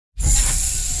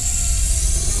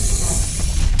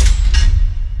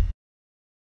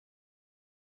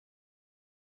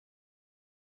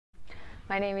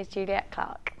My name is Juliet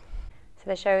Clark. So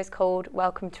the show is called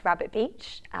Welcome to Rabit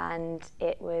Beach, and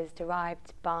it was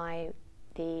derived by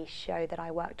the show that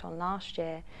I worked on last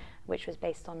year, which was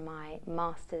based on my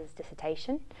master's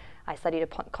dissertation. I studied a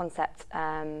concept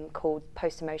called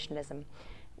post-emotionalism,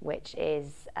 which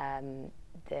is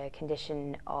the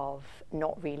condition of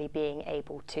not really being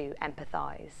able to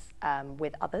empathise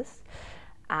with others.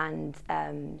 And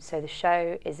so the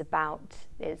show is about,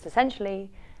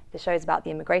 the show is about the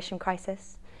immigration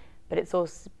crisis, but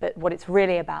what it's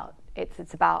really about,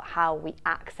 it's about how we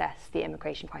access the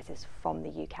immigration crisis from the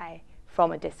UK,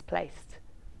 from a displaced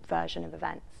version of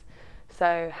events.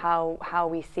 So how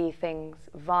we see things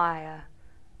via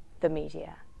the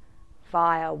media,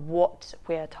 via what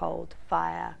we're told,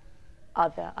 via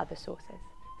other sources,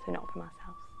 so not from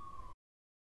ourselves.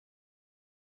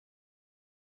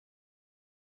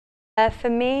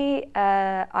 For me,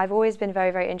 I've always been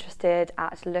very, very interested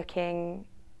at looking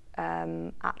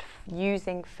at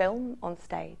using film on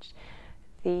stage.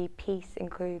 The piece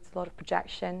includes a lot of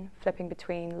projection, flipping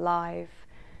between live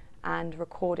and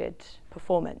recorded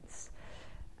performance.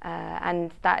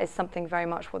 And that is something very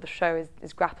much what the show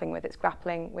is grappling with. It's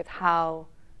grappling with how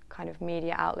kind of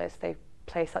media outlets, they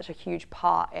play such a huge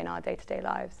part in our day-to-day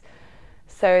lives.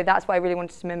 So that's what I really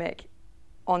wanted to mimic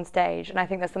on stage, and I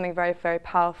think there's something very, very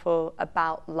powerful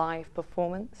about live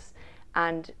performance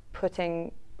and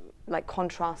putting, like,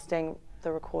 contrasting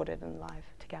the recorded and live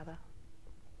together.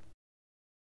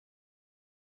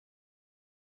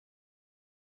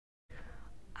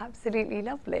 Absolutely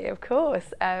lovely, of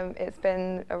course. It's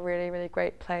been a really, really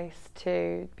great place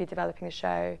to be developing the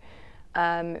show.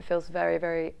 It feels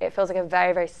like a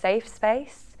very, very safe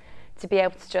space to be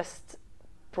able to just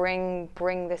bring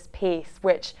this piece,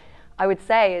 which I would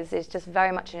say is just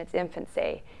very much in its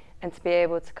infancy, and to be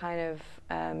able to kind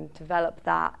of develop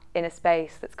that in a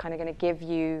space that's kind of going to give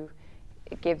you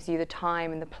the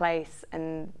time and the place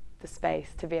and the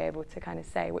space to be able to kind of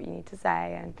say what you need to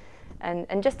say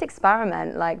and just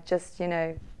experiment, like, just, you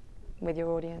know, with your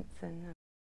audience. And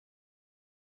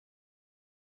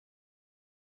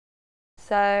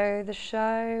so the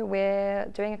show, we're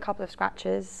doing a couple of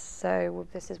scratches, so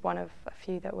this is one of a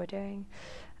few that we're doing.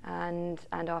 And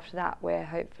after that, we're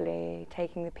hopefully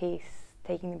taking the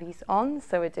piece on.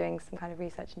 So we're doing some kind of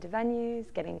research into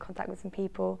venues, getting in contact with some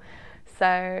people.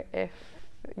 So if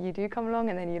you do come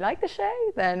along and then you like the show,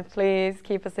 then please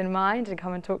keep us in mind and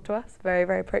come and talk to us. Very,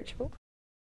 very approachable.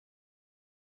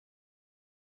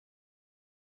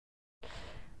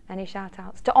 Any shout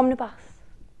outs to Omnibus?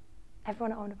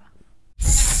 Everyone at Omnibus.